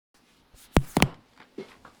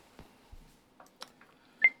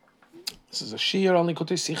This is a Shir on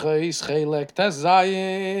Likutei Sichos, Chelek Tes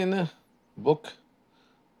Zayin, book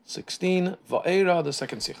 16, Va'era, the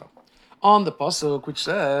second Sicha. On the pasuk which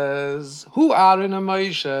says, "Who Aaron and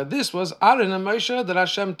Moshe?" This was Aaron and Moshe that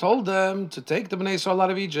Hashem told them to take the Bnei Yisrael out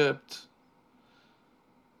of Egypt.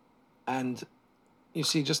 And you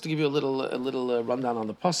see, just to give you a little rundown on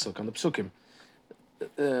the pasuk, on the psukim,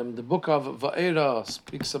 the book of Va'era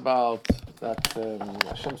speaks about that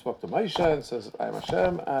Hashem spoke to Moshe and says, "I am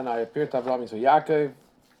Hashem, and I appeared to Avraham to Yaakov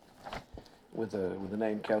with the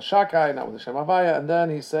name Kel Shakai, not with the Shem Havaya." And then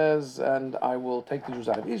he says, "And I will take the Jews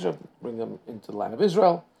out of Egypt, bring them into the land of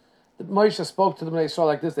Israel." Moshe spoke to the Bnei Yisrael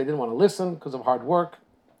like this. They didn't want to listen because of hard work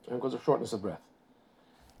and because of shortness of breath.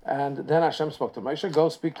 And then Hashem spoke to Moshe, "Go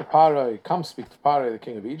speak to Paro, come speak to Paro, the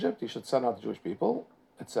king of Egypt. You should send out the Jewish people,"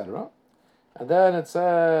 etc. And then it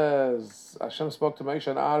says, Hashem spoke to Moshe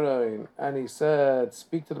and Aaron, and he said,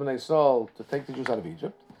 "Speak to the Bnei Yisrael to take the Jews out of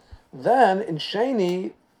Egypt." Then in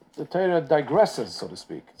Sheni, the Torah digresses, so to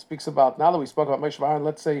speak. It speaks about, now that we spoke about Moshe and Aaron,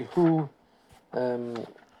 let's say who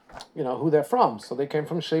they're from. So they came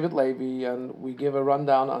from Shevet Levi, and we give a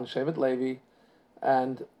rundown on Shevet Levi,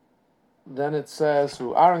 and then it says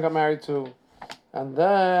who Aaron got married to, and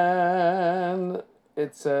then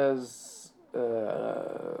it says who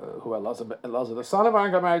Elazar, the son of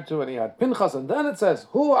Aaron, got married to, and he had Pinchas, and then it says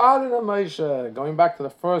who Aaron and Moshe. Going back to the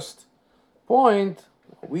first point,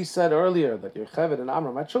 we said earlier that Yocheved and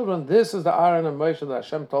Amram, my children, this is the Aaron and Moshe that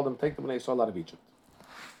Hashem told them, take the Bnei Yisrael out of Egypt.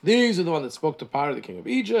 These are the ones that spoke to Paro, the king of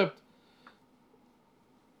Egypt,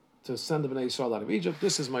 to send the Bnei Yisrael out of Egypt.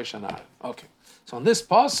 This is Moshe and Aaron. Okay. So on this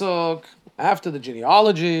pasuk, after the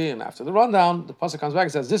genealogy and after the rundown, the pasuk comes back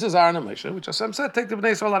and says, this is Aaron and Moshe, which Hashem said, take the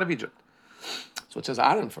Bnei Yisrael out of Egypt. So it says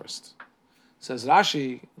Aaron first. It says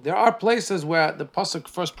Rashi, there are places where the pasuk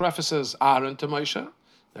first prefaces Aaron to Moshe.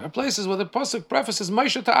 There are places where the pasuk prefaces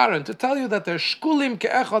Moshe to Aaron to tell you that they're shkulim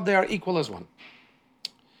ke'echad, they are equal as one.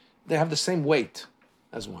 They have the same weight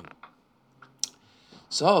as one.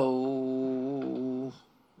 So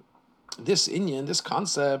this inyan, this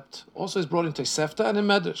concept, also is brought into Sefta and in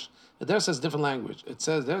Medrash. There it says different language. It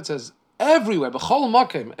says everywhere, b'chol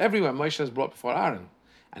makim, everywhere Moshe is brought before Aaron.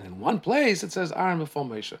 And in one place it says Aaron before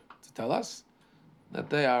Moshe, to tell us that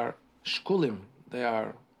they are shkulim, they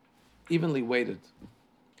are evenly weighted.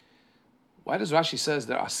 Why does Rashi says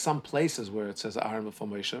there are some places where it says Aaron before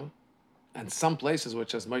Moshe, and some places where it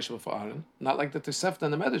says Moshe before Aaron? Not like the Tosefta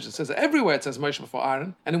and the Medrash. It says everywhere it says Moshe before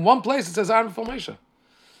Aaron, and in one place it says Aaron before Moshe.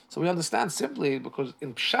 So we understand simply because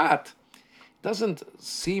in Pshat, it doesn't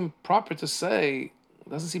seem proper to say, it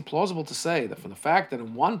doesn't seem plausible to say that from the fact that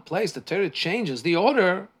in one place the Torah changes the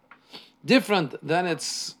order different than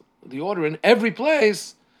it's the order in every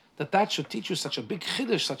place, that should teach you such a big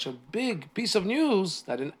chiddush, such a big piece of news,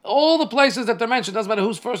 that in all the places that they're mentioned, doesn't matter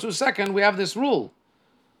who's first, who's second, we have this rule,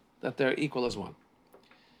 that they're equal as one.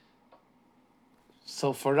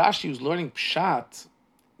 So for Rashi, who's learning Pshat,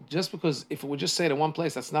 just because if it would just say it in one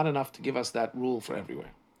place, that's not enough to give us that rule for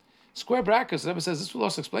everywhere. Square brackets, the Rebbe says, this will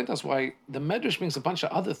also explain to us why the Medrash brings a bunch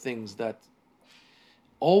of other things that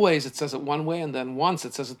always it says it one way, and then once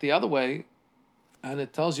it says it the other way, and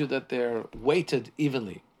it tells you that they're weighted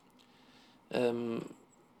evenly. The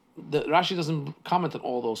Rashi doesn't comment on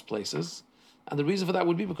all those places, and the reason for that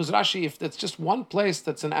would be because Rashi, if it's just one place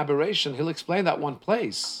that's an aberration, he'll explain that one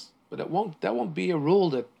place, but that won't be a rule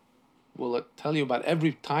that will tell you about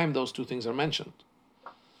every time those two things are mentioned.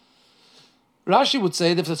 Rashi would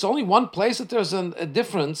say that if it's only one place that there's a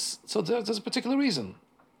difference, so there's a particular reason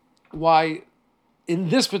why in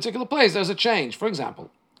this particular place there's a change. For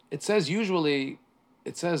example, it says usually,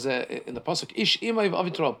 in the pasuk, Ish imay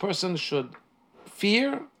v'avitro, a person should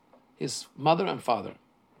fear his mother and father.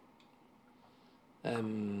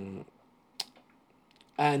 And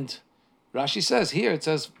Rashi says here, it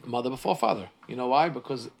says mother before father. You know why?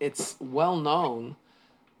 Because it's well known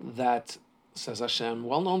that, says Hashem,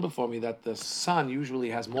 well known before me, that the son usually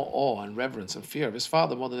has more awe and reverence and fear of his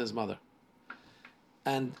father more than his mother.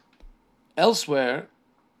 And elsewhere,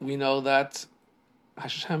 we know that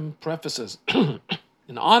Hashem prefaces,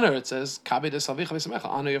 in honor, it says,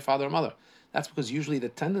 honor your father and mother. That's because usually the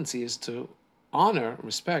tendency is to honor,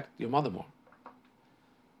 respect your mother more.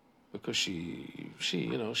 Because she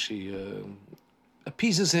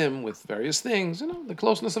appeases him with various things, the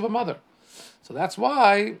closeness of a mother. So that's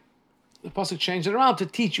why the pasuk changed it around to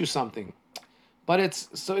teach you something. But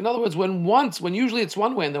in other words, when usually it's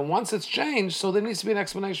one way, and then once it's changed, so there needs to be an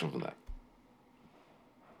explanation for that.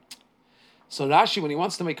 So Rashi, when he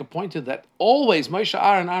wants to make a point to that, always Moshe,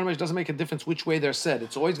 Aaron, Moshe doesn't make a difference which way they're said.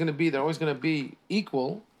 They're always going to be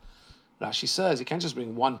equal. Rashi says you can't just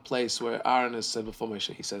bring one place where Aaron is said before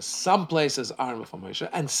Moshe. He says some places Aaron before Moshe,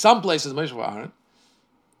 and some places Moshe before Aaron,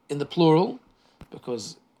 in the plural,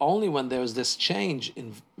 because only when there's this change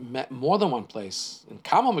in more than one place, in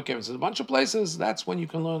Kama Mekim, in a bunch of places, that's when you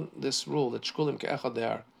can learn this rule that Shkulim Ke'echad, they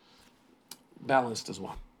are balanced as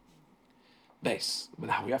one. Base. But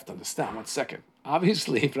now we have to understand, 1 second.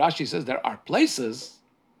 Obviously, if Rashi says there are places,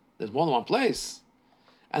 there's more than one place,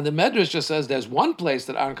 and the Medrash just says there's one place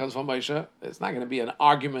that Aaron comes from Moshe, it's not going to be an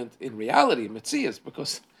argument in reality, Metzias,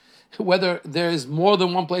 because whether there is more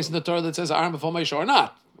than one place in the Torah that says Aaron before Moshe or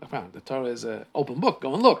not, the Torah is an open book,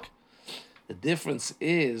 go and look. The difference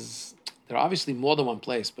is, there are obviously more than one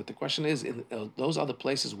place, but the question is, in those other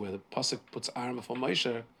places where the Pasuk puts Aaron before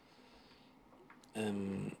Moshe,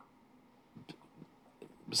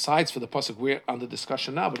 besides for the pasuk we're under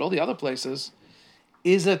discussion now, but all the other places,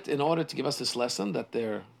 is it in order to give us this lesson that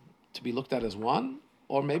they're to be looked at as one,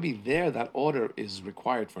 or maybe there that order is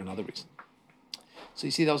required for another reason? So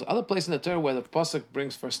you see those other places in the Torah where the pasuk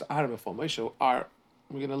brings first Aaron before Moshe are,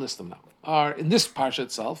 we're going to list them now, are in this parsha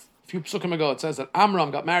itself. A few psukim ago it says that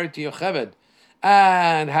Amram got married to Yocheved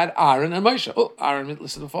and had Aaron and Moshe. Oh, Aaron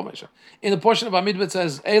listed before Moshe. In the portion of Amidbar it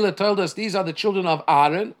says, Eila told us these are the children of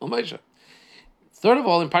Aaron and Moshe. Third of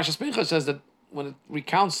all, in Parshas Pinchas says that when it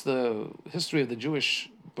recounts the history of the Jewish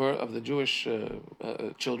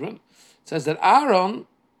children, it says that Aaron,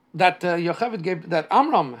 that Yocheved gave, that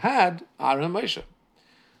Amram had Aaron and Moshe.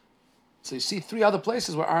 So you see three other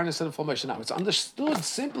places where Aaron is said before Moshe. Now it's understood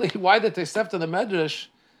simply why the Tosefta and the Medrash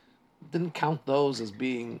didn't count those as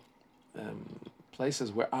being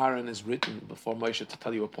places where Aaron is written before Moshe to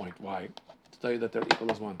tell you a point. Why? To tell you that they're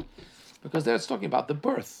equal as one. Because there it's talking about the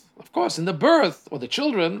birth. Of course, in the birth, or the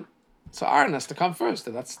children, so Aaron has to come first,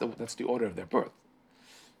 and that's the order of their birth.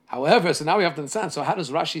 However, so now we have to understand, so how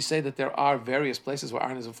does Rashi say that there are various places where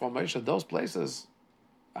Aaron is before Moshe? Those places,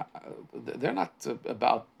 they're not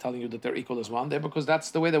about telling you that they're equal as one, they're because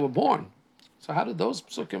that's the way they were born. So how did those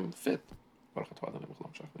psukim fit?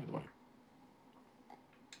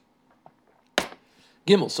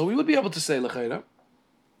 Gimel, so we would be able to say, L'cheira,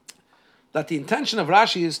 that the intention of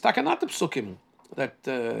Rashi is takanat psukim,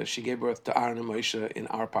 that she gave birth to Aaron and Moshe in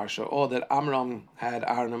our parsha, or that Amram had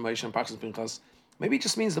Aaron and Moshe in Parshas Pinchas. Maybe it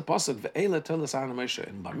just means the pasuk ve'ela telas Aaron and Moshe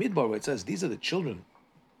in Bamidbar, where it says these are the children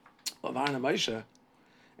of Aaron and Moshe.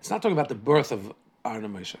 It's not talking about the birth of Aaron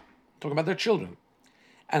and Moshe. It's talking about their children.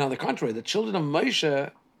 And on the contrary, the children of Moshe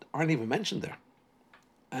aren't even mentioned there.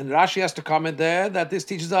 And Rashi has to comment there that this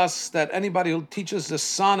teaches us that anybody who teaches the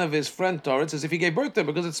son of his friend Torah, it's as if he gave birth to him,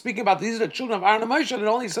 because it's speaking about these are the children of Aaron and Moshe, and it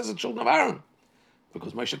only says the children of Aaron,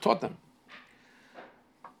 because Moshe taught them.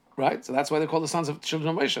 Right? So that's why they call the sons of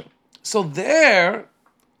children of Moshe. So there,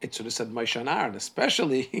 it should have said Moshe and Aaron,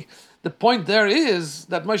 especially the point there is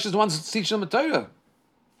that Moshe is the one who's teaching them the Torah.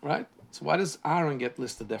 Right? So why does Aaron get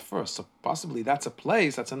listed there first? So possibly that's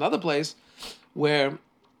another place where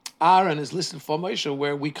Aaron is listed for Moshe,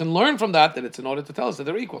 where we can learn from that it's in order to tell us that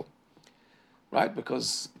they're equal. Right?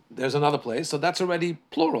 Because there's another place, so that's already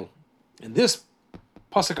plural. In this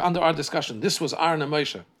pasuk under our discussion, this was Aaron and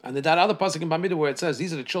Moshe. And in that other pasuk in Bamidbar where it says,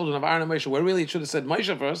 these are the children of Aaron and Moshe, where really it should have said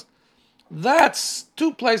Moshe first, that's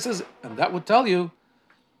two places, and that would tell you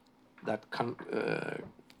that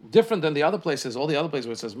different than the other places, all the other places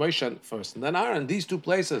where it says Moshe first and then Aaron, these two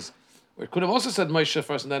places, where it could have also said Moshe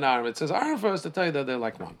first and then Aaron, it says Aaron first to tell you that they're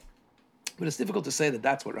like one. But it's difficult to say that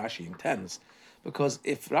that's what Rashi intends, because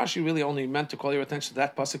if Rashi really only meant to call your attention to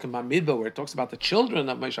that pasuk in Bamidbar where it talks about the children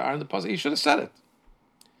of Moshe, Aaron, the pasuk, he should have said it.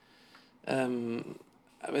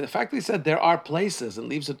 The fact that he said there are places and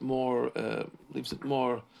leaves it more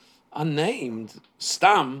unnamed,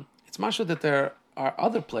 stam, it's mashma that there are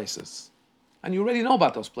other places. And you already know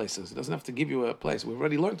about those places. It doesn't have to give you a place. We've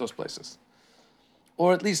already learned those places.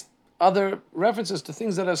 Or at least other references to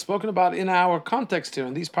things that are spoken about in our context here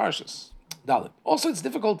in these parshas. Dalit. Also, it's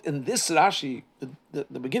difficult in this Rashi,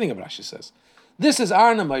 the beginning of Rashi says, this is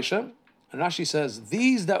Aaron and Moshe, and Rashi says,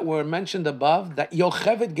 these that were mentioned above, that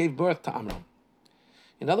Yocheved gave birth to Amram.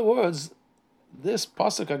 In other words, this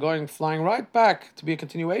pasuk are flying right back to be a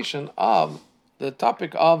continuation of the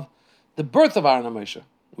topic of the birth of Aaron and Moshe,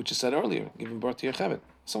 which is said earlier, giving birth to Yocheved.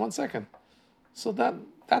 So 1 second. So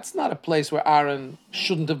that's not a place where Aaron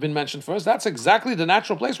shouldn't have been mentioned first. That's exactly the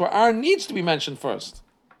natural place where Aaron needs to be mentioned first.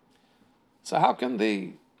 So how can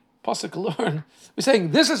the pasuk learn? We're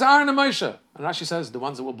saying, this is Aaron and Moshe. And Rashi says, the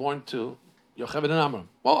ones that were born to Yocheved and Amram.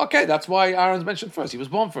 Well, okay, that's why Aaron's mentioned first. He was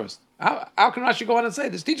born first. How can Rashi go on and say,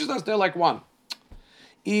 this teaches us they're like one?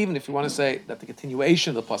 Even if you want to say that the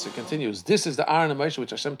continuation of the pasuk continues, this is the Aaron and Moshe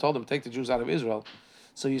which Hashem told them, take the Jews out of Israel.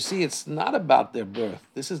 So you see, it's not about their birth.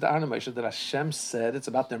 This is the Aaron and Moshe that Hashem said it's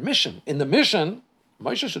about their mission. In the mission,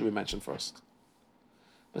 Moshe should be mentioned first.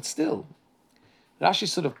 But still, Rashi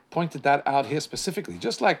sort of pointed that out here specifically,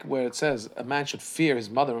 just like where it says a man should fear his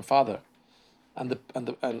mother and father, and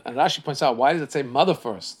Rashi points out, why does it say mother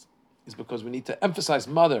first? Is because we need to emphasize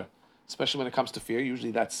mother, especially when it comes to fear.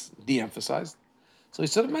 Usually that's de-emphasized. So he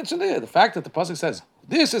sort of mentioned here the fact that the pasuk says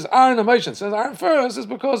this is Aaron and Moshe, says Aaron first, is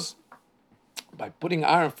because by putting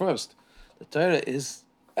Aaron first, the Torah is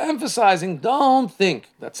emphasizing. Don't think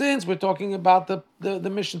that since we're talking about the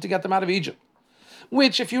mission to get them out of Egypt,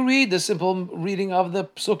 which, if you read the simple reading of the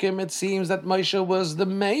Psukim, it seems that Moshe was the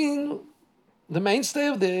mainstay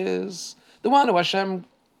of this, the one who Hashem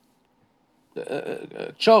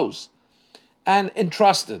chose and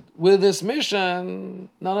entrusted with this mission.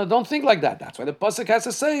 No, don't think like that. That's why the pasuk has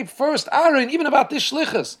to say first Aaron, even about this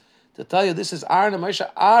shlichus, to tell you this is Aaron and Moshe.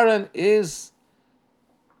 Aaron is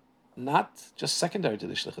not just secondary to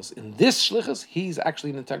the shlichus. In this shlichus, he's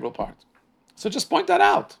actually an integral part. So just point that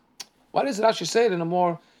out. Why does Rashi say it in a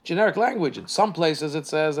more generic language? In some places it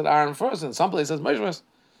says that Aaron first, and in some places Moshe first.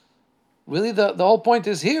 Really, the whole point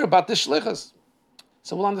is here about this shlichus.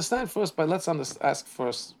 So we'll understand first, but let's ask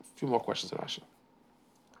first a few more questions of Rashi.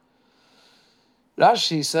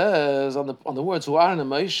 Rashi says on the words who Aaron and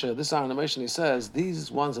Moshe, this Aaron and Moshe, he says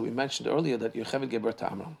these ones that we mentioned earlier that Yocheved gave birth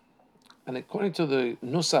to Amram. And according to the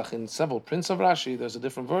Nusach in several prints of Rashi, there's a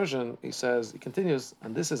different version. He continues,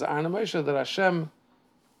 and this is Aaron and Moshe that Hashem.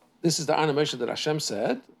 This is the Aaron and Moshe that Hashem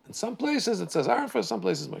said. In some places it says Aaron first, some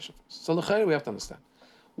places Moshe first. So l'chayr, we have to understand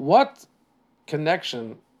what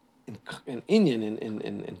connection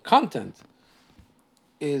in content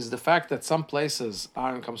is the fact that some places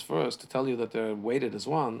Aaron comes first to tell you that they're weighted as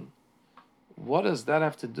one. What does that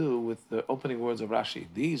have to do with the opening words of Rashi?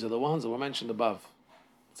 These are the ones that were mentioned above.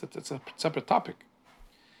 It's a separate topic.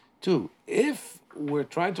 2, if we're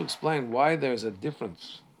trying to explain why there's a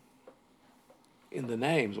difference in the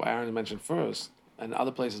names, why Aaron is mentioned first, and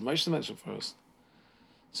other places Moshe is mentioned first,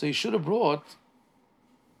 so you should have brought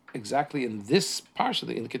exactly in this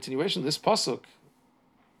parsha, in the continuation of this pasuk,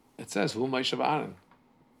 it says, Hu Moshe Aaron.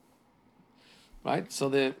 Right? So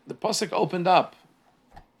the pasuk opened up.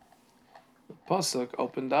 The pasuk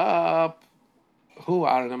opened up, Hu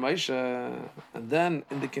Aaron and Moshe, and then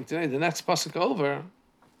in the continuation, the next pasuk over,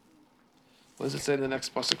 what does it say in the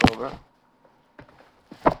next pasuk over?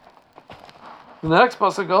 The next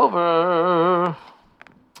pasuk over,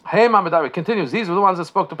 Hey Mamadavi continues. These were the ones that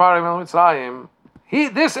spoke to Parim and Mitzrayim.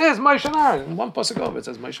 This is Moshe and Aaron. In one pasuk over, it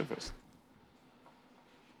says Moshe first.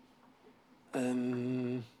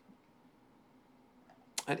 And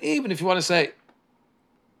even if you want to say,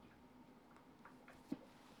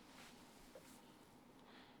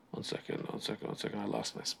 one second, I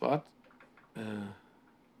lost my spot.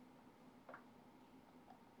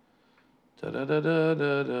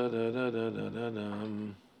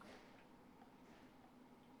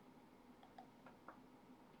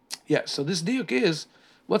 Yeah, so this diuk is,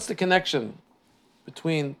 what's the connection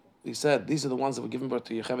between, he said, these are the ones that were given birth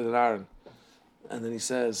to Yocheved and Aaron. And then he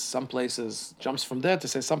says, some places, jumps from there to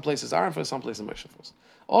say some places Aaron first, some places Moshe first.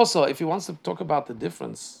 Also, if he wants to talk about the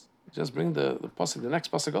difference, just bring the pasuk, the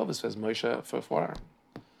next pasuk over says Moshe for Aaron.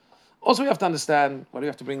 Also, we have to understand, why do you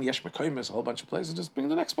have to bring Yesh Mekoimis, a whole bunch of places? Just bring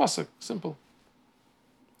the next pasuk, simple.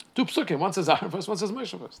 2 psukim, one says Aaron first, one says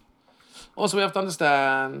Moshe first. Also, we have to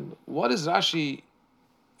understand, what is Rashi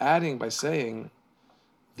adding by saying,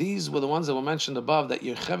 these were the ones that were mentioned above, that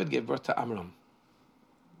Yocheved gave birth to Amram.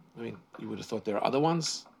 I mean, you would have thought there are other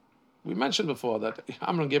ones. We mentioned before that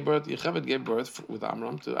Yocheved gave birth with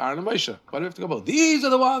Amram to Aaron and Moshe. Why do we have to go about? These are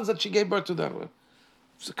the ones that she gave birth to them.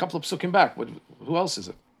 It's a couple of psukim back. Who else is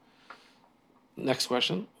it? Next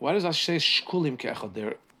question. Why does Rashi say shkulim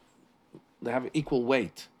ke'echad? They have equal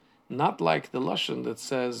weight. Not like the Lashon that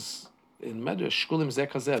says in Medrash, shkulim zeh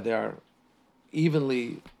kazeh. They are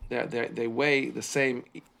evenly, they weigh the same.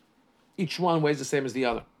 Each one weighs the same as the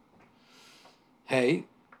other. Hey,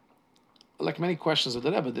 like many questions of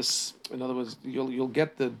the Rebbe, this, in other words, you'll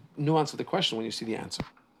get the nuance of the question when you see the answer.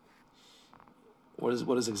 What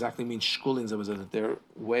does exactly mean shkulim? That they're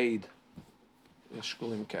weighed.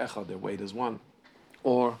 Shkulim ke'echad, they're weighed as one.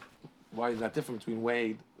 Or why is that different between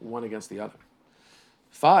weighed one against the other?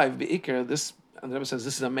 5, be'ikr, this, and the Rebbe says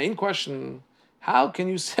this is a main question. How can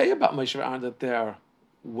you say about Moshe and Aaron that they are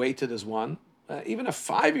weighted as one? Even a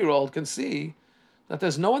 5-year-old can see that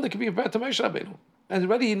there's no one that can be compared to Moshe Rabbeinu. And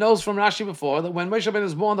already he knows from Rashi before that when Moshe Rabbeinu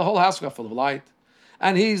was born, the whole house got full of light.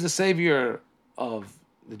 And he's the savior of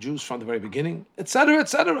the Jews from the very beginning, etc.,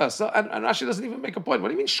 etc. So, and Rashi doesn't even make a point. What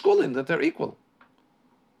do you mean shkulin, that they're equal?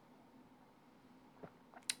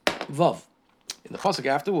 Vav. In the pasuk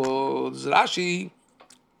afterwards, Rashi,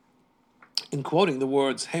 in quoting the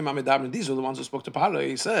words, "Hey, Mamedabrin," these were the ones who spoke to Paro.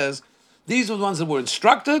 He says, these were the ones that were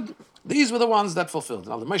instructed. These were the ones that fulfilled.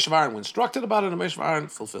 Now, the Moshe of Aaron were instructed about it, and the Moshe of Aaron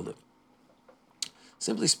fulfilled it.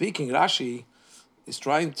 Simply speaking, Rashi is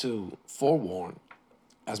trying to forewarn,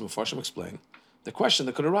 as Mepharshim explained, the question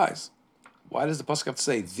that could arise. Why does the pasuk have to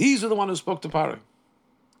say, these are the one who spoke to Paro?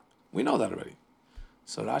 We know that already.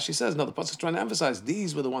 So Rashi says, no, the pasuk is trying to emphasize,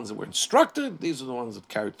 these were the ones that were instructed, these were the ones that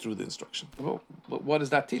carried through the instruction. Well, but what is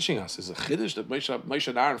that teaching us? Is it a chiddush that Moshe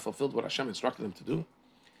and Aaron fulfilled what Hashem instructed them to do?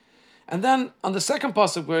 And then on the second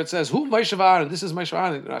pasuk where it says, who Moshe and Aaron, this is Moshe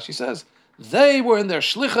and Aaron, Rashi says, they were in their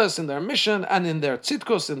shlichus, in their mission, and in their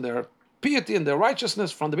tzidkus, in their piety, in their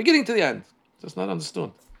righteousness, from the beginning to the end. That's not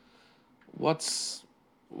understood. Why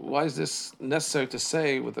is this necessary to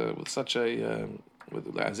say with such a,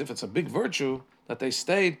 as if it's a big virtue, that they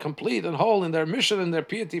stayed complete and whole in their mission and their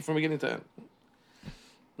piety from beginning to end?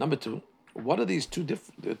 Number two, what are these two details?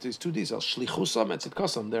 Shlichusam and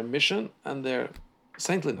tzidkosam, their mission and their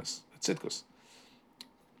saintliness, tzidkus.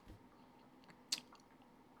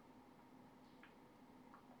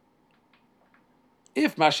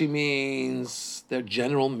 If Mashi means their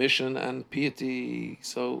general mission and piety,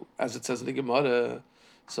 so as it says in the Gemara,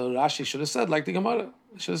 so Rashi should have said, like the Gemara,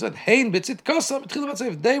 should have said, Hein b'tzitkosam,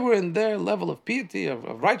 if they were in their level of piety, of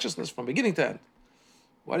righteousness from beginning to end.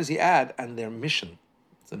 Why does he add, and their mission?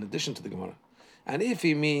 It's in addition to the Gemara. And if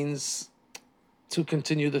he means to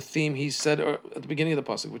continue the theme he said at the beginning of the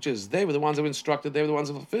pasuk, which is, they were the ones that were instructed, they were the ones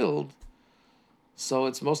that fulfilled, so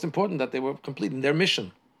it's most important that they were complete in their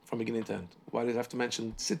mission from beginning to end. Why does it have to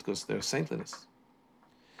mention tzidkus, their saintliness?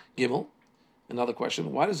 Gimel, another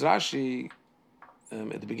question. Why does Rashi,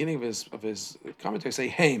 at the beginning of his commentary, say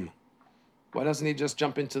Haim? Why doesn't he just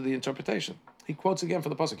jump into the interpretation? He quotes again from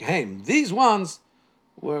the pasuk, Haim. These ones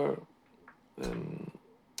were.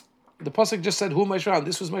 The pasuk just said who Moshe Aaron.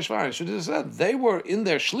 This was Moshe Aaron. Should have said they were in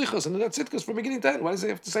their shlichus and in their tzidkus from beginning to end. Why does he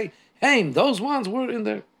have to say Haim? Those ones were in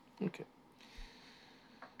there. Okay.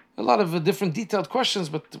 A lot of different detailed questions,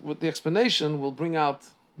 but with the explanation will bring out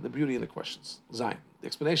the beauty in the questions. Zayin. The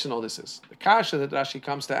explanation, all this is. The kasha that Rashi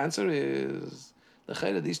comes to answer is,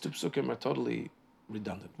 these two psukim are totally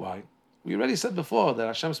redundant. Why? We already said before that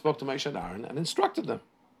Hashem spoke to Moshe and Aaron and instructed them.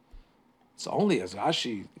 It's only, as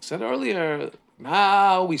Rashi said earlier,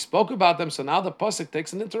 now we spoke about them, so now the pasuk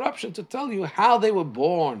takes an interruption to tell you how they were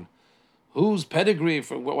born, whose pedigree,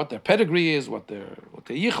 for what their pedigree is, what their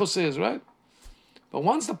yichus is, right? But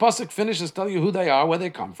once the pasuk finishes telling you who they are, where they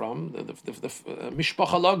come from, the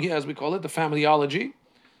mishpachologia, as we call it, the familyology,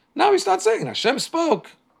 now he starts saying Hashem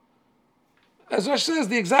spoke. As Rashi says,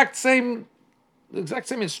 the exact same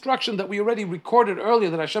instruction that we already recorded earlier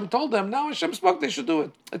that Hashem told them. Now Hashem spoke; they should do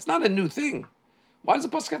it. It's not a new thing. Why does the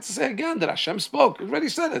pasuk have to say again that Hashem spoke? It already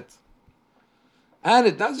said it. And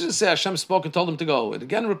it doesn't just say Hashem spoke and told them to go. It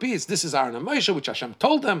again repeats, this is Aaron and Moshe, which Hashem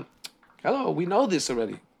told them. Hello, we know this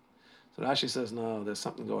already. So Rashi says, no, there's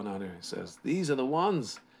something going on here. He says, these are the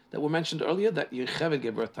ones that were mentioned earlier that Yocheved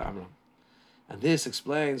gave birth to Amram. And this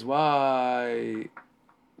explains why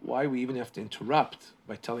we even have to interrupt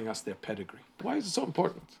by telling us their pedigree. Why is it so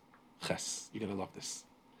important? Ches, you're going to love this.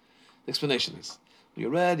 The explanation is, we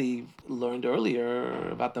already learned earlier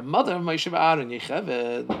about the mother of Moshe Aaron,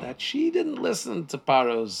 Yocheved, that she didn't listen to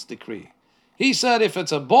Paro's decree. He said, if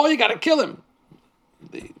it's a boy, you got to kill him.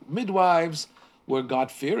 The midwives were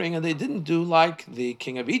God-fearing, and they didn't do like the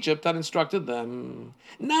king of Egypt that instructed them.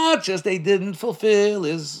 Not just they didn't fulfill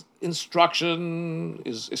his instruction,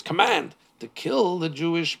 his command to kill the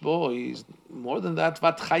Jewish boys. More than that,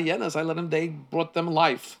 they brought them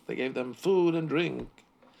life. They gave them food and drink.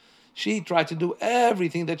 She tried to do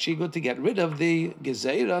everything that she could to get rid of the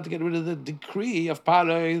Gezerah, to get rid of the decree of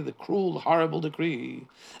Paro, the cruel, horrible decree.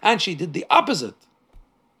 And she did the opposite.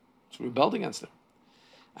 She rebelled against him.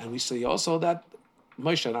 And we see also that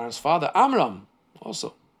Moshe and Aaron's father, Amram,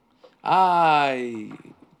 also.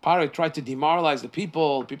 Paro tried to demoralize the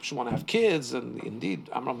people. People should want to have kids. And indeed,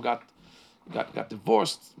 Amram got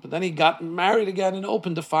divorced. But then he got married again in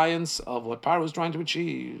open defiance of what Paro was trying to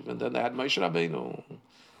achieve. And then they had Moshe Rabbeinu.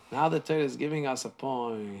 Now the Torah is giving us a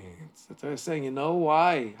point. The Torah is saying, you know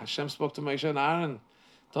why Hashem spoke to Moshe and Aaron,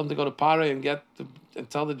 told them to go to Paro and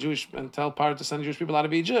tell Paro to send the Jewish people out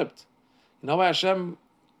of Egypt. You know why Hashem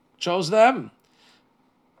chose them?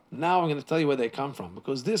 Now I'm going to tell you where they come from,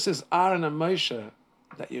 because this is Aaron and Moshe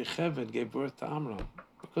that Yocheved gave birth to Amram.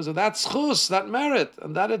 Because of that schus, that merit,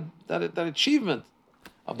 and that achievement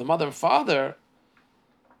of the mother and father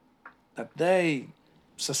that they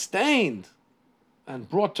sustained and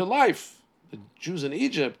brought to life the Jews in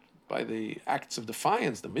Egypt by the acts of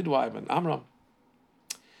defiance, the midwife and Amram.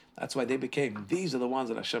 That's why they became. These are the ones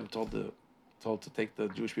that Hashem told to take the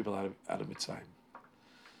Jewish people out of Mitzrayim.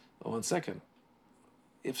 But 1 second.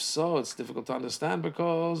 If so, it's difficult to understand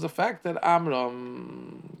because the fact that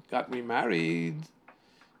Amram got remarried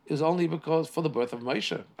is only because for the birth of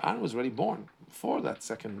Moshe. Aaron was already born before that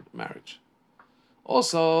second marriage.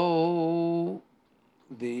 Also,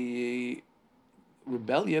 the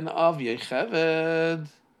rebellion of Yocheved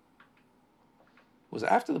was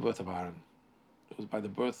after the birth of Aaron. It was by the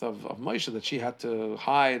birth of Moshe that she had to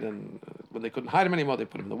hide, and when they couldn't hide him anymore, they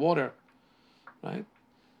put him in the water, right?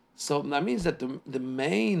 So that means that the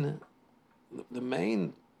main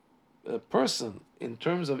person in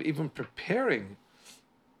terms of even preparing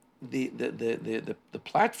the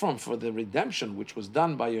platform for the redemption, which was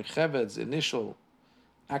done by Yocheved's initial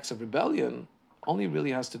acts of rebellion, only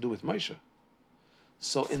really has to do with Moshe.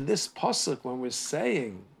 So in this pasuk, when we're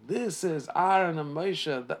saying this is Aaron and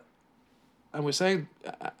Moshe, and we're saying,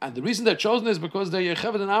 and the reason they're chosen is because they're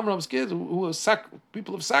Yocheved and Amram's kids, who are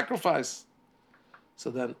people of sacrifice. So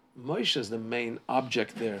then Moshe is the main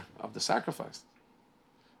object there of the sacrifice,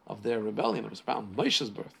 of their rebellion. It was about Moshe's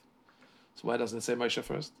birth. So why doesn't it say Moshe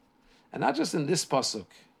first? And not just in this pasuk,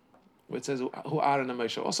 where it says who Aaron and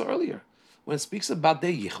Moshe, also earlier, when it speaks about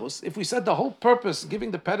their yichus, if we said the whole purpose, giving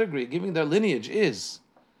the pedigree, giving their lineage, is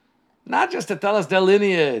not just to tell us their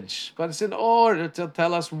lineage, but it's in order to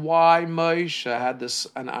tell us why Moshe had this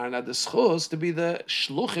and Aaron had the schus to be the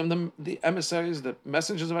shluchim, the emissaries, the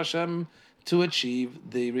messengers of Hashem, to achieve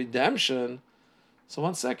the redemption. So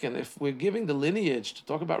 1 second, if we're giving the lineage to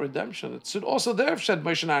talk about redemption, it should also there have said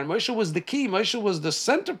Moshe and Aaron. Moshe was the key. Moshe was the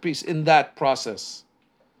centerpiece in that process,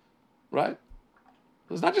 right?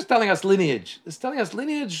 It's not just telling us lineage. It's telling us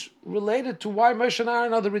lineage related to why Moshe and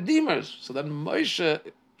Aaron are the redeemers. So then Moshe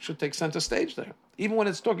should take center stage there, even when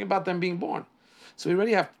it's talking about them being born. So we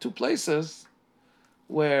already have two places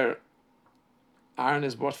where Aaron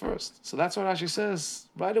is brought first. So that's what Rashi says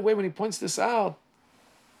right away when he points this out.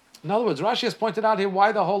 In other words, Rashi has pointed out here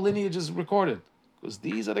why the whole lineage is recorded. Because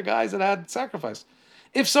these are the guys that had sacrifice.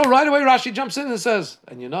 If so, right away Rashi jumps in and says,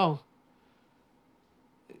 and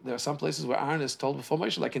there are some places where Aaron is told before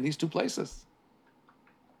Moshe, like in these two places.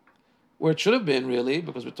 Where it should have been really,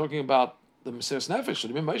 because we're talking about the Mesiras Nefesh, should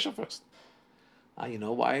have been Moshe first. You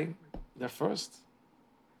know why they're first?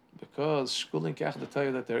 Because Shkul and Kechet tell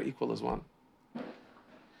you that they're equal as one.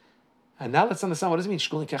 And now let's understand, what does it mean,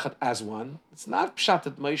 Shkul and Kechet as one? It's not pshat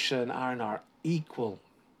that Moshe and Aaron are equal,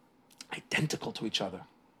 identical to each other,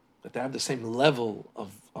 that they have the same level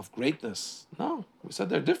of greatness. No, we said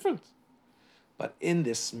they're different. But in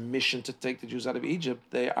this mission to take the Jews out of Egypt,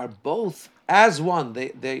 they are both as one.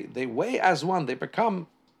 They weigh as one. They become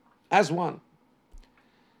as one.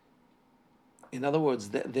 In other words,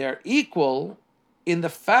 they're equal in the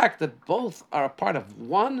fact that both are a part of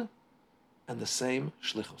one and the same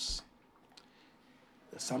shlichus.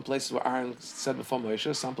 Some places where Aaron said before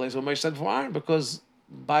Moshe, some places where Moshe said before Aaron, because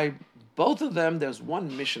by both of them, there's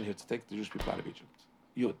one mission here to take the Jewish people out of Egypt.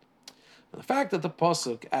 Yud. And the fact that the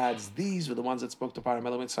pasuk adds these were the ones that spoke to Paro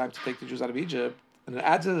Melech Mitzrayim to take the Jews out of Egypt, and it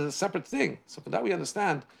adds it as a separate thing. So for that we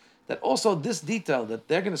understand that also this detail that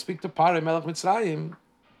they're going to speak to Paro Melech Mitzrayim,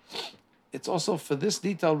 it's also for this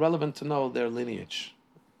detail relevant to know their lineage.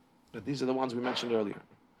 That these are the ones we mentioned earlier.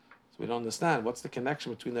 So we don't understand what's the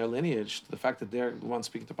connection between their lineage to the fact that they're the ones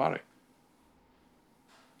speaking to Paro.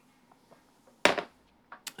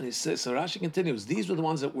 And he says, so Rashi continues, these were the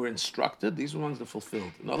ones that were instructed, these were the ones that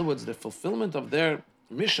fulfilled. In other words, the fulfillment of their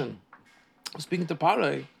mission, speaking to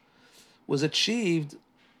Paro, was achieved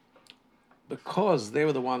because they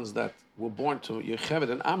were the ones that were born to Yocheved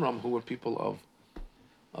and Amram, who were people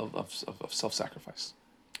of self-sacrifice.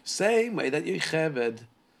 Same way that Yocheved,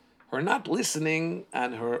 her not listening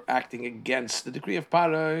and her acting against the decree of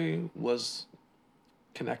Paro was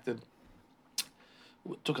connected.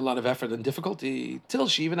 It took a lot of effort and difficulty till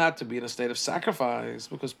she even had to be in a state of sacrifice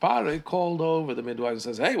because Paro called over the midwives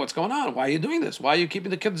and says, hey, what's going on? Why are you doing this? Why are you keeping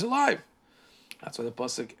the kids alive? That's why the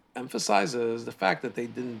pasuk emphasizes the fact that they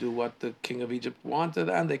didn't do what the king of Egypt wanted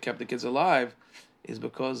and they kept the kids alive is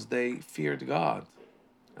because they feared God.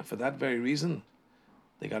 And for that very reason,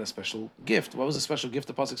 they got a special gift. What was the special gift?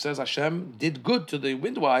 The pasuk says Hashem did good to the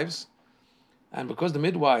midwives, and because the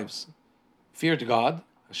midwives feared God,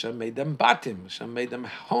 Hashem made them batim. Hashem made them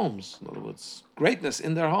homes. In other words, greatness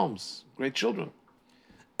in their homes, great children.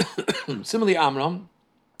 Similarly, Amram,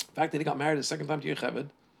 the fact that he got married a second time to Yocheved,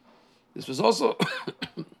 this was also,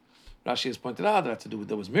 Rashi has pointed out, that had to do with,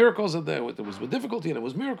 there was miracles there was with difficulty, and it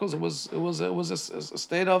was miracles. It was a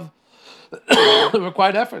state of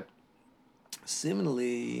required effort.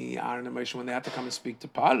 Similarly, Aaron and Moshe, when they had to come and speak to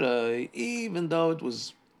Paro, even though it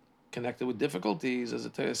was connected with difficulties, as the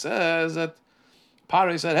Torah says, that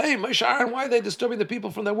Paro said, "Hey, Moshe, Aaron, why are they disturbing the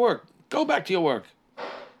people from their work? Go back to your work."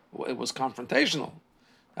 It was confrontational.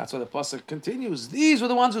 That's why the pasuk continues. These were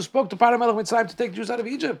the ones who spoke to Paro Melech Mitzrayim to take Jews out of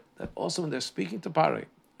Egypt. That also, when they're speaking to Paro,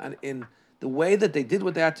 and in the way that they did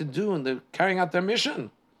what they had to do, and they're carrying out their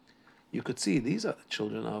mission, you could see these are the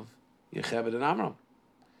children of Yocheved and Amram.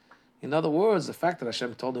 In other words, the fact that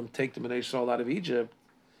Hashem told them take the Bnei Yisrael out of Egypt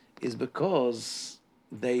is because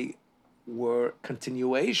they were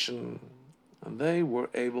continuation, and they were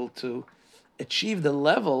able to achieve the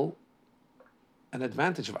level and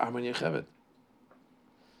advantage of Amram and Yocheved,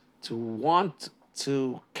 to want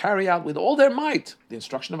to carry out with all their might the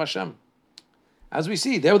instruction of Hashem. As we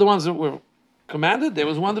see, they were the ones that were commanded, they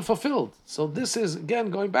were the ones that fulfilled. So this is, again,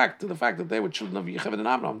 going back to the fact that they were children of Yocheved and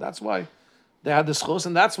Amram. That's why they had the schos,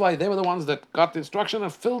 and that's why they were the ones that got the instruction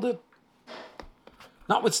and filled it,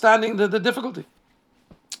 notwithstanding the difficulty.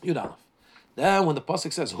 Yud Aleph. Then when the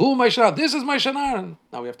pasuk says, "Who Moshe? This is Moshe and Aaron."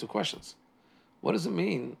 Now we have two questions. What does it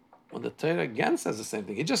mean when the Torah again says the same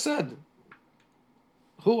thing? He just said,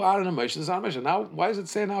 "Who Aaron and Moshe?" This is Aaron and Moshe. Now, why does it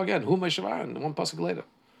say now again, "Who Moshe and Aaron?" One pasuk later.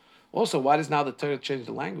 Also, why does now the Torah change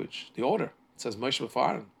the language, the order? It says Moshe before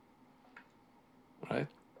Aaron, right?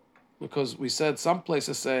 Because we said some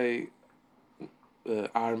places say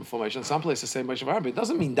Aaron before Moshe, and some places say Moshe before Aaron, but it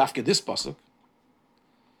doesn't mean dafke this pasuk.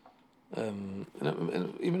 And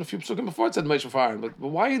even a few pasukim before it said Moshe before Aaron, but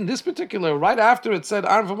why in this particular, right after it said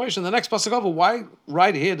Aaron before Moshe, and the next pasuk over, why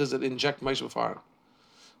right here does it inject Moshe before Aaron?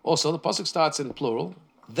 Also, the pasuk starts in plural.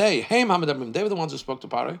 They, Haim Hamidamim, they were the ones who spoke to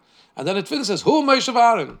Paro, and then it finishes, "Who Moshe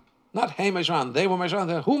Aaron?" Not Haim Moshe Aaron. They were Moshe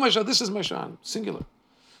Aaron. Who Moshe? This is Moshe Aaron, singular.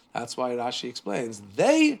 That's why Rashi explains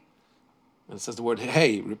they. And it says the word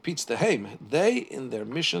hey, repeats the Haim. They in their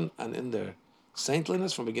mission and in their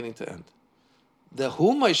saintliness from beginning to end. The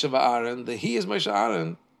who Moshe Aaron, the he is Moshe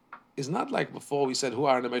Aaron, is not like before we said who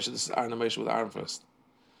Aaron and Moshe, this is Aaron and Moshe with Aaron first.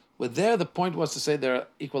 But there the point was to say they're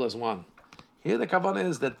equal as one. Here the kavanah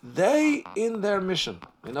is that they in their mission,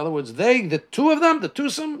 in other words, they, the two of them, the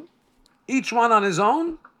twosome, each one on his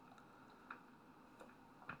own,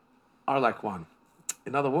 are like one.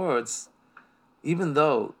 In other words, even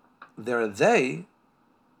though they're they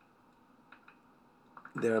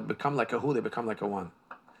become like a who, they become like a one.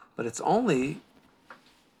 But it's only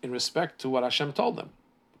in respect to what Hashem told them,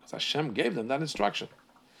 because Hashem gave them that instruction.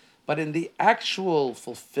 But in the actual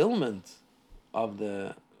fulfillment of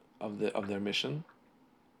their mission,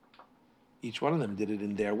 each one of them did it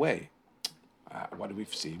in their way. What do we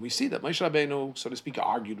see? We see that Moshe Rabbeinu, so to speak,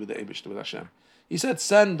 argued with the Eibush, with Hashem. He said,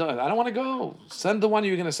 "Send. I don't want to go. Send the one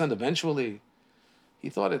you're going to send eventually." He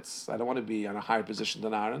thought I don't want to be in a higher position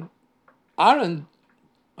than Aaron. Aaron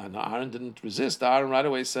didn't resist. Aaron right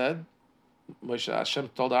away said, Moshe, Hashem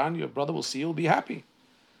told Aaron, "Your brother will see you, will be happy."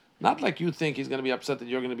 Not like you think he's going to be upset that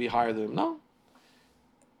you're going to be higher than him. No.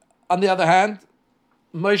 On the other hand,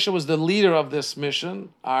 Moshe was the leader of this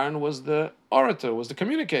mission. Aaron was the orator, was the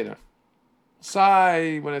communicator.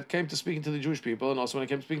 Sai, when it came to speaking to the Jewish people, and also when it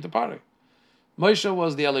came to speaking to Paro. Moshe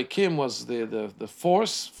was the Elohim, was the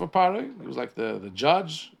force for Paro. He was like the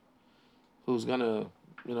judge who's going to,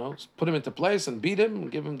 put him into place and beat him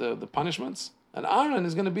and give him the punishments. And Aaron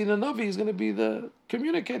is going to be the Navi, he's going to be the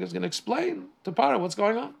communicator, he's going to explain to Paro what's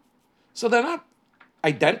going on. So they're not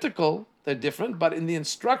identical, they're different, but in the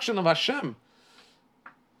instruction of Hashem,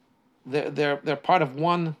 they're part of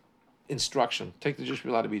one instruction. Take the Jewish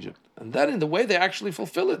people out of Egypt. And then in the way they actually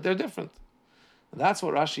fulfill it, they're different. And that's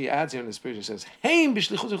what Rashi adds here in the spirit. He says, Heim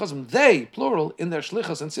b'shlichus v'chasam, they, plural, in their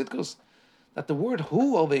shlichus and sitkus. That the word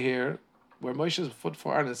who over here, where Moshe's foot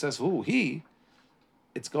for Aaron, it says who, he,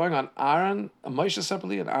 it's going on Aaron, Moshe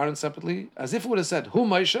separately and Aaron separately, as if it would have said who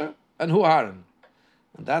Moshe and who Aaron.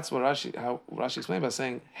 And that's what how Rashi explained by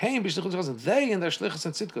saying, Heim b'shlichus v'chasam, they in their shlichus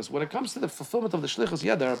and sitkus. When it comes to the fulfillment of the shlichus,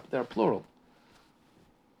 yeah, they're plural.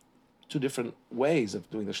 Two different ways of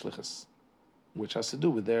doing the shlichus, which has to do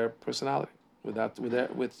with their personality, with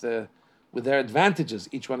their advantages,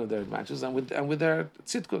 each one of their advantages, and with their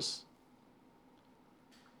tzitkus.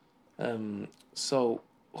 So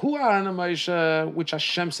who are Aaron and Moshe, which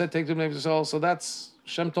Hashem said take them to Israel? So that's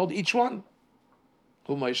Hashem told each one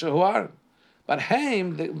who Moshe, who Aaron. But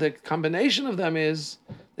Haim, the combination of them is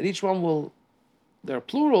that each one they're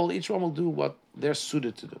plural. Each one will do what they're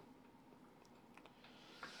suited to do.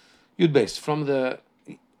 Yud Beis, from the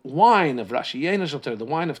wine of Rashi, Yeinish of Torah, the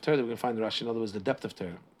wine of Torah that we can find in Rashi, in other words, the depth of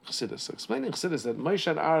Torah, Chassidus. So explaining Chassidus that Moshe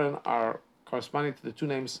and Aaron are corresponding to the two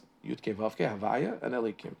names Yud Kei Vav Kei, Havaya, and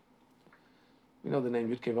Elikim. We know the name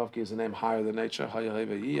Yud Kei Vav Kei is a name higher than nature, Haya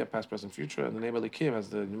Heva Yiyah, past, present, future, and the name Elikim has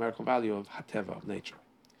the numerical value of Hateva, of nature.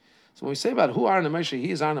 So when we say about who Aaron and Moshe,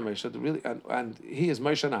 he is Aaron and Moshe, really, and he is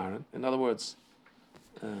Moshe and Aaron. In other words,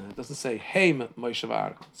 it doesn't say Heim Moshe and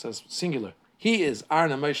Aaron. It says singular. He is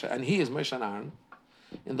Aaron and Moshe, and he is Moshe and Aaron.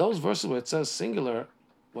 In those verses where it says singular,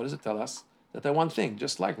 what does it tell us? That they're one thing.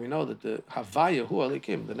 Just like we know that the Havaya Hu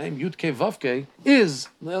Elikim, the name Yud Kei Vav Kei, is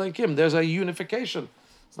the Elikim. There's a unification.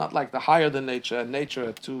 It's not like the higher than nature and nature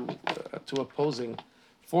are two opposing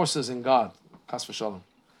forces in God. Chas v'shalom.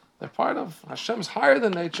 They're part of Hashem's higher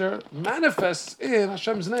than nature, manifests in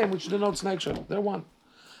Hashem's name, which denotes nature. They're one.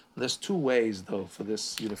 There's two ways, though, for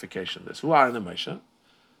this unification. There's who Aaron and Moshe.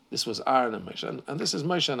 This was Aaron and Moshe, and this is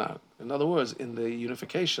Moshe and Aaron. In other words, in the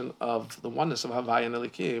unification of the oneness of Havaya and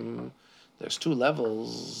Elikim, there's two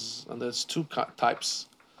levels, and there's two types,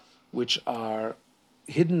 which are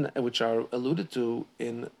hidden, which are alluded to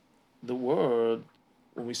in the word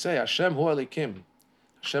when we say Hashem Hu Elikim.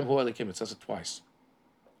 Hashem Hu Elikim, it says it twice.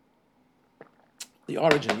 The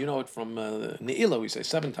origin, you know it from Ne'ilah, we say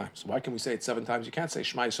 7 times. Why can we say it 7 times? You can't say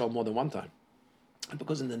Shema Yisrael more than 1 time. And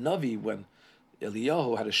because in the Navi, when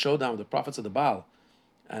Eliyahu had a showdown with the prophets of the Baal,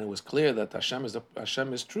 and it was clear that Hashem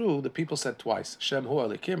is true, the people said twice, Hashem Hu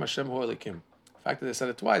Elikim, Hashem Hu Elikim. The fact that they said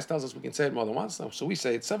it twice tells us we can say it more than once. So we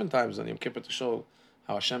say it 7 times on Yom Kippur to show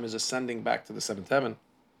how Hashem is ascending back to the 7th heaven.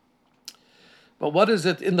 But what is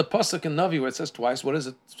it in the Pasuk in Navi where it says twice? What does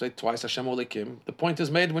it say twice, Hashem Hu Elikim? The point is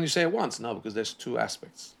made when you say it once. No, because there's 2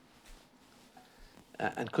 aspects.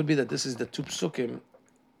 And could be that this is the 2 psukim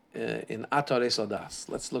in Atar Eis Ladas.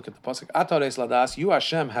 Let's look at the Pasuk. Atar Eis Ladas, you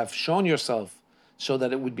Hashem have shown yourself so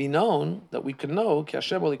that it would be known, that we could know, Ki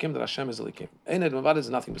Hashem Elikim, that Hashem is Elikim. Ein Ed Mavad is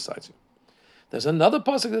nothing besides you. There's another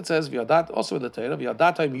pasuk that says, V'yadat, also in the Torah,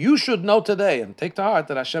 V'yadatim, you should know today and take to heart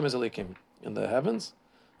that Hashem is Elikim in the heavens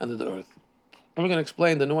and in the earth. And we're going to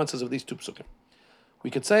explain the nuances of these 2 psukim. We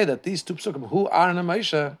could say that these 2 psukim, who Aaron and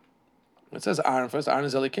Moshe, it says Aaron first, Aaron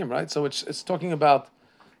is Elikim, right? So it's talking about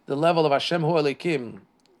the level of Hashem Hu Elikim,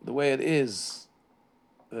 the way it is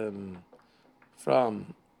from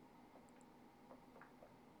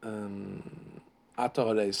Ator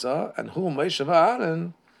Reisa, and who Moshe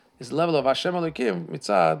Aaron is the level of Hashem Elikim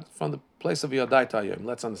mitzad from the place of Yodai Tayyim.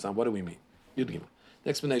 Let's understand. What do we mean? The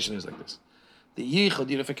explanation is like this. The yichud,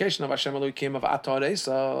 the unification of Hashem Elikim of Ator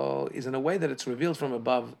Reisa is in a way that it's revealed from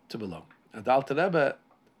above to below. And the Alter Rebbe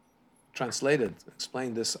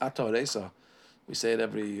explained this Ator Reisa. We say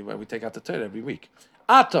it we take out the Torah every week.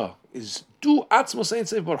 Ator is du atzmos ein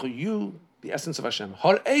seif baruch hu, you, the essence of Hashem.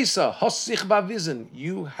 Hor Eisa, hosich bavizin,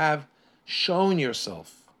 you have shown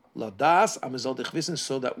yourself. Ladas amizol dichvisen,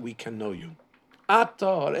 so that we can know you.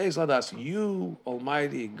 Ator Eis Ladas, you,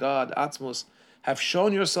 Almighty God, Atzmos, have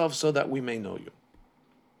shown yourself so that we may know you.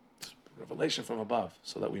 Revelation from above,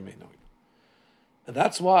 so that we may know you. And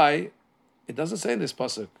that's why it doesn't say in this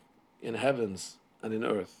pasuk, in heavens and in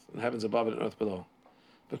earth, in heavens above and in earth below.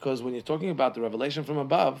 Because when you're talking about the revelation from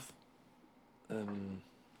above,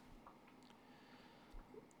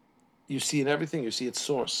 you see in everything, you see its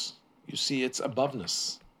source, you see its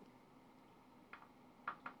aboveness.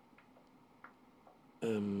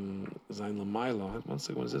 Sein Lamaila. One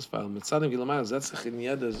second, what is this file? Mitzadim Gilamaila. That's in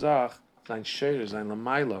Yeder Zach. Sein Sheir, Sein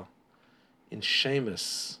Lamaila. In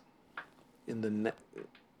Shemus. In the.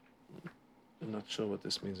 I'm not sure what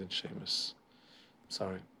this means in Shemus.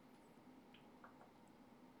 Sorry.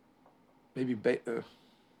 Maybe.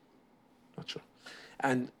 Not sure.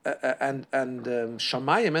 And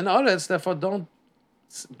Shamayim and Aretz therefore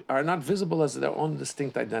are not visible as their own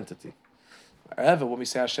distinct identity. However, when we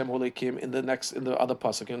say Hashem Hu Elikim in the other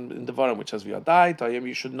pasuk in the Varim, which says V'yadai Tayyim,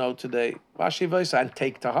 you should know today, and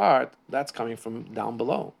take to heart, that's coming from down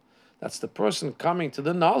below. That's the person coming to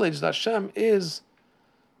the knowledge that Hashem is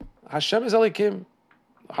Elikim,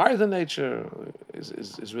 higher than nature,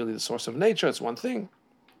 is really the source of nature. It's one thing.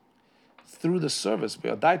 Through the service,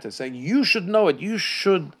 V'yadai, saying you should know it, you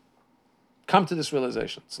should come to this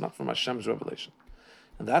realization. It's not from Hashem's revelation.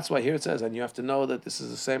 And that's why here it says, and you have to know that this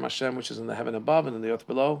is the same Hashem which is in the heaven above and in the earth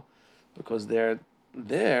below, because they're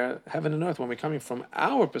there, heaven and earth, when we're coming from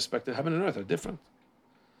our perspective, heaven and earth are different.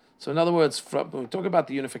 So in other words, when we talk about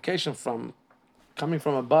the unification from coming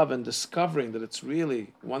from above and discovering that it's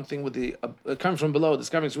really one thing with the, coming from below,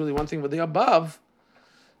 discovering it's really one thing with the above,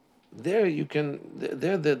 there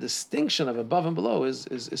the distinction of above and below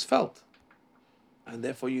is felt. And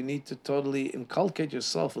therefore you need to totally inculcate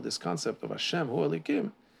yourself with this concept of Hashem, Hu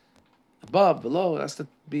Elikim, above, below. It has to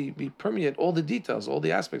be permeate all the details, all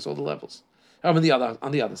the aspects, all the levels. On the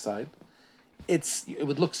other side, it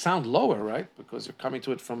would sound lower, right? Because you're coming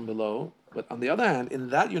to it from below. But on the other hand, in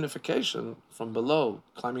that unification from below,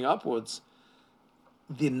 climbing upwards,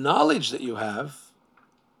 the knowledge that you have,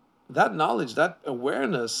 that knowledge, that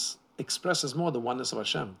awareness expresses more the oneness of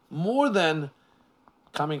Hashem. More than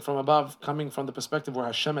coming from above, coming from the perspective where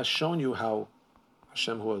Hashem has shown you how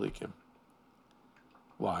Hashem Hu Elikim.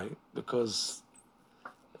 Why? Because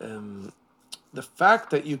the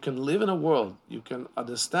fact that you can live in a world, you can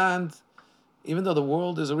understand, even though the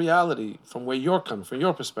world is a reality from where you're coming, from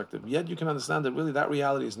your perspective, yet you can understand that really that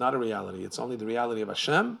reality is not a reality. It's only the reality of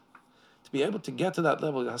Hashem. To be able to get to that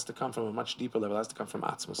level, it has to come from a much deeper level. It has to come from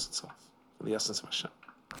Atzmos itself, from the essence of Hashem.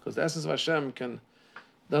 Because the essence of Hashem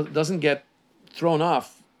doesn't get thrown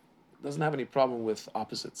off, doesn't have any problem with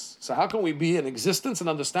opposites. So how can we be in existence and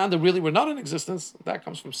understand that really we're not in existence? That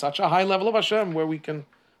comes from such a high level of Hashem where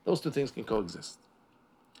those two things can coexist.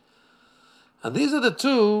 And these are the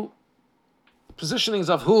two positionings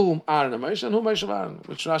of who Aaron and Moshe, and who Moshe of Aaron,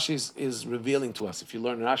 which Rashi is revealing to us if you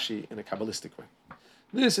learn Rashi in a Kabbalistic way.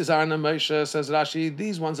 This is Aaron and Moshe, says Rashi,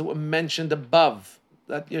 these ones that were mentioned above,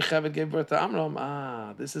 that Yocheved gave birth to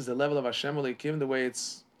Amram. This is the level of Hashem Elikim, the way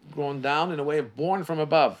it's grown down in a way of born from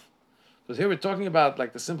above. Because here we're talking about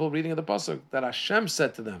like the simple reading of the pasuk that Hashem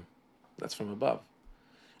said to them. That's from above.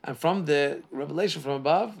 And from the revelation from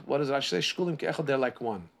above, what does Rashi say? Shkulim ke'echad, they're like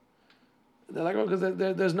one. They're like one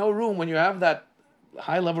because there's no room when you have that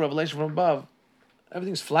high level revelation from above.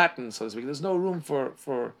 Everything's flattened, so to speak. There's no room for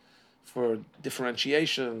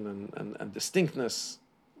differentiation and distinctness.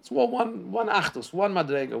 It's one achdus, one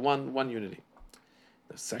madrega, one unity.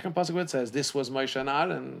 The second pasuk where it says, this was Moshe and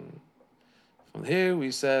Aaron. From here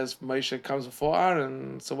we says Moshe comes before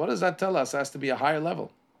Aaron. So what does that tell us? It has to be a higher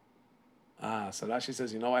level. So Rashi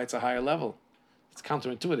says, you know why it's a higher level? It's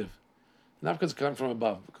counterintuitive. Not because it's coming from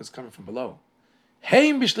above, because it's coming from below.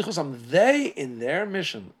 Heim b'shlichusam, they in their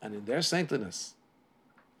mission and in their saintliness,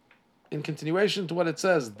 in continuation to what it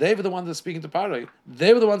says, they were the ones that speaking to Paroi.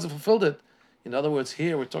 They were the ones that fulfilled it. In other words,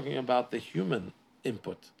 here we're talking about the human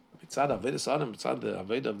input. It's the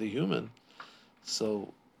Aved of the human.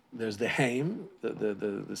 So there's the Haim,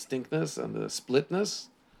 the distinctness and the splitness.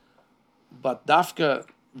 But Dafka,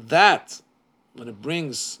 that, when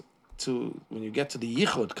you get to the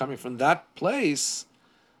Yichud, coming from that place,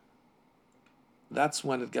 that's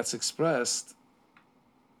when it gets expressed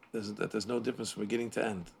that there's no difference from beginning to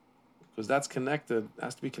end. Because that's connected,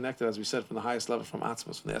 has to be connected, as we said, from the highest level, from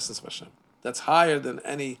Atzmos, from the essence of Hashem. That's higher than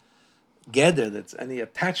any geder, that's any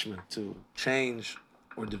attachment to change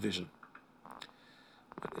or division.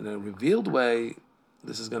 In a revealed way,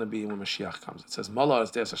 this is going to be when Mashiach comes. It says, Mala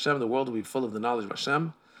is Deus Hashem, the world will be full of the knowledge of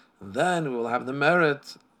Hashem, and then we will have the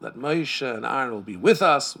merit that Moshe and Aaron will be with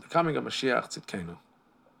us, the coming of Mashiach Tzidkenu.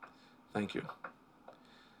 Thank you.